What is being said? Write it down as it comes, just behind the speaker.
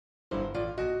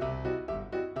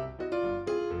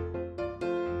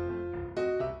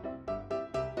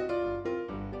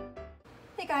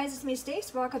Hey guys, it's me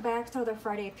Stace. Welcome back to another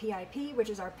Friday PIP, which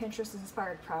is our Pinterest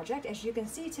inspired project. As you can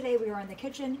see, today we are in the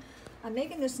kitchen. I'm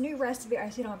making this new recipe I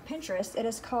seen on Pinterest. It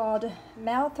is called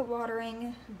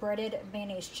mouth-watering breaded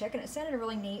mayonnaise chicken. It sounded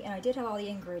really neat, and I did have all the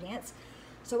ingredients.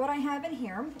 So what I have in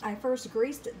here, I first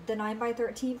greased the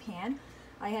 9x13 pan.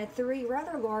 I had 3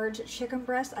 rather large chicken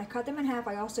breasts. I cut them in half.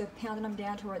 I also pounded them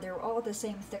down to where they were all the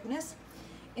same thickness.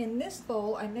 In this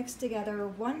bowl, I mixed together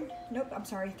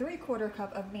 3/4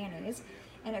 cup of mayonnaise,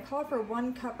 and it called for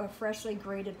 1 cup of freshly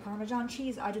grated Parmesan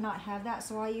cheese. I do not have that,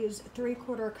 so I used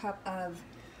 3/4 cup of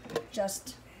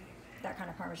just that kind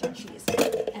of Parmesan cheese,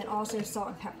 and also salt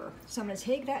and pepper. So I'm going to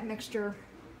take that mixture,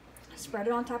 spread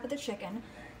it on top of the chicken.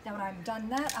 Then when I've done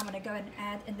that, I'm going to go ahead and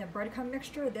add in the breadcrumb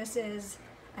mixture. This is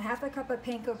a 1/2 cup of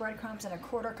panko breadcrumbs and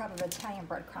 1/4 cup of Italian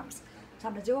breadcrumbs. So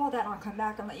I'm going to do all that, and I'll come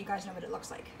back and let you guys know what it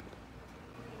looks like.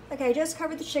 Okay, I just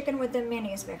covered the chicken with the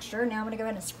mayonnaise mixture. Now I'm going to go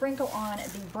ahead and sprinkle on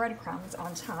the breadcrumbs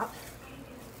on top.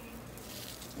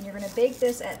 And you're going to bake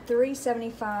this at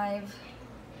 375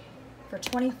 for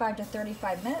 25 to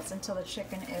 35 minutes until the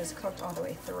chicken is cooked all the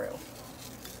way through.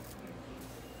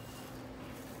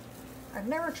 I've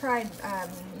never tried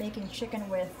making chicken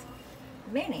with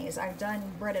mayonnaise. I've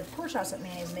done breaded pork chops with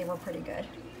mayonnaise and they were pretty good.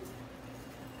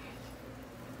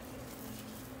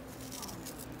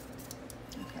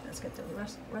 Okay, let's get the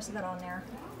rest of that on there.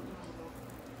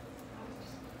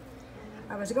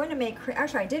 I was going to make,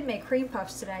 actually I did make cream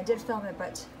puffs today. I did film it,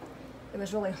 but it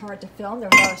was really hard to film. There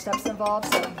were a lot of steps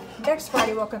involved. So next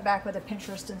Friday we'll come back with a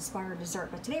Pinterest inspired dessert.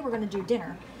 But today we're going to do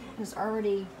dinner. It's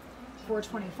already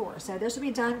 4:24, so this will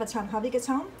be done by the time hubby gets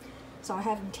home. So I'll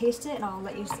have him taste it, and I'll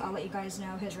let you guys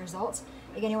know his results.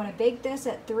 Again, you want to bake this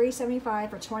at 375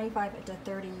 for 25 to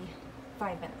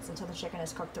 35 minutes until the chicken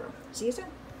is cooked through. See you soon.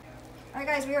 All right,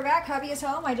 guys, we are back. Hubby is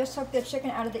home. I just took the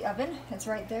chicken out of the oven. It's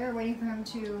right there, waiting for him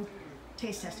to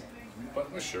taste test it.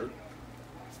 Button the shirt.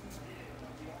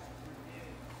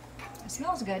 It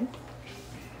smells good.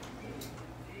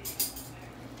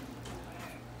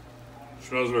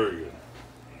 Smells very good.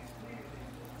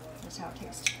 That's how it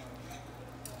tastes.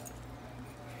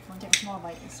 I'm gonna take a small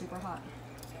bite. It's super hot.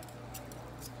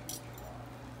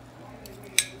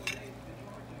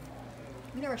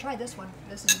 We never tried this one.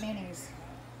 This is mayonnaise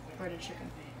breaded chicken.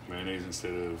 Mayonnaise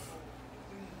instead of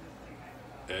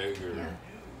egg, or Yeah.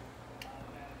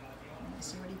 Let's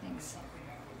see what he thinks.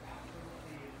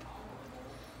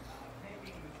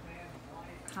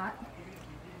 Hot.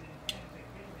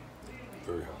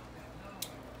 very hot.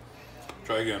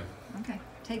 Try again. Okay.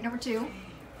 Take number 2. What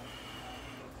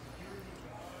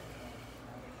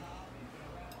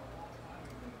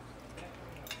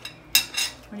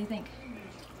do you think?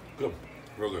 Good,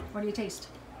 real good. What do you taste?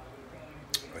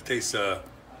 I taste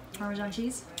Parmesan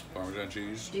cheese? Parmesan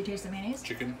cheese, Do you taste the mayonnaise?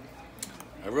 chicken.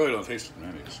 I really don't taste the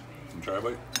mayonnaise. Can you try a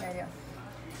bite? Yeah, I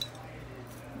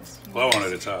do. Blow on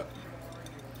it, it's hot.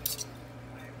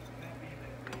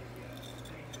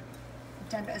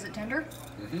 Is it tender?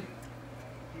 Mm-hmm.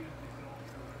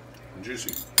 And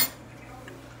juicy.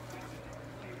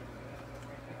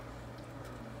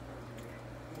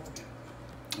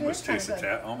 Almost tastes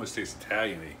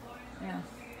Italian-y. Yeah.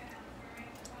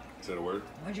 Is that a word?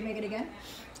 Would you make it again?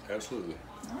 Absolutely.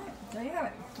 All right, there you have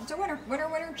it. It's a winner. Winner,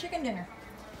 winner, chicken dinner.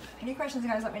 Any questions,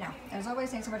 guys, let me know. As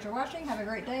always, thanks so much for watching. Have a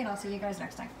great day, and I'll see you guys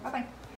next time. Bye-bye.